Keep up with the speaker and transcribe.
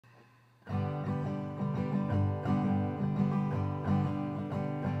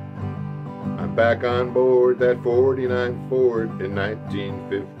I'm back on board that 49 Ford in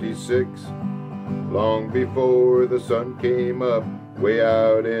 1956, long before the sun came up way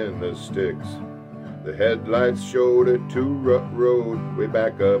out in the sticks. The headlights showed a two-rut road way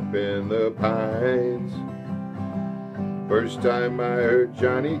back up in the pines. First time I heard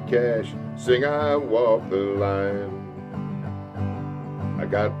Johnny Cash sing "I Walk the Line." I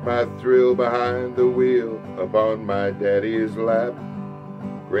got my thrill behind the wheel upon my daddy's lap.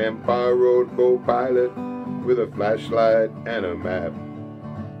 Grandpa rode co-pilot with a flashlight and a map.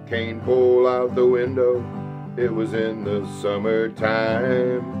 Cane pole out the window, it was in the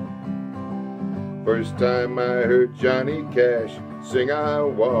summertime. First time I heard Johnny Cash sing "I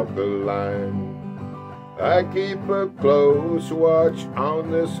Walk the Line." I keep a close watch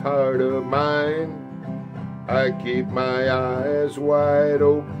on this heart of mine. I keep my eyes wide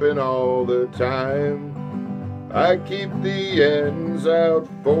open all the time. I keep the ends out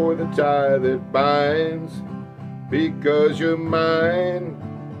for the tie that binds. Because you're mine,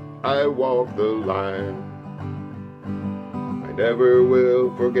 I walk the line. I never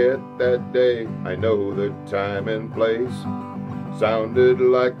will forget that day. I know the time and place. Sounded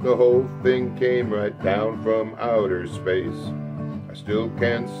like the whole thing came right down from outer space. I still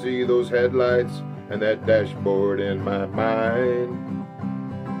can't see those headlights and that dashboard in my mind.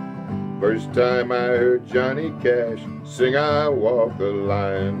 First time I heard Johnny Cash sing "I Walk the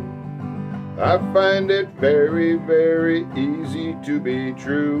Line." I find it very, very easy to be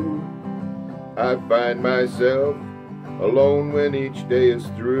true. I find myself alone when each day is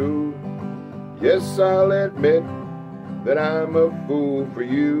through. Yes, I'll admit that I'm a fool for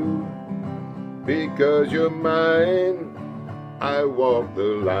you. Because you're mine, I walk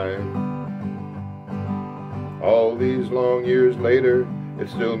the line. All these long years later,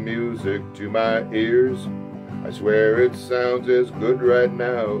 it's still music to my ears. I swear it sounds as good right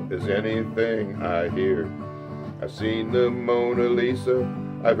now as anything I hear. I've seen the Mona Lisa,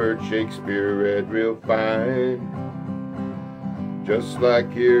 I've heard Shakespeare read real fine. Just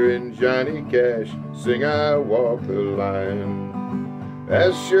like hearing Johnny Cash sing "I Walk the Line."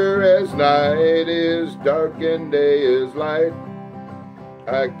 As sure as night is dark and day is light,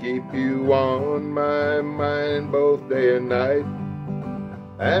 I keep you on my mind both day and night.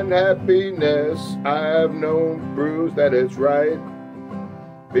 And happiness I've known proves that it's right.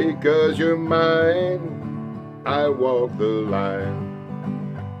 Because you're mine, I walk the line.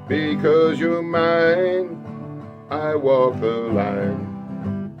 Because you're mine, I walk the line.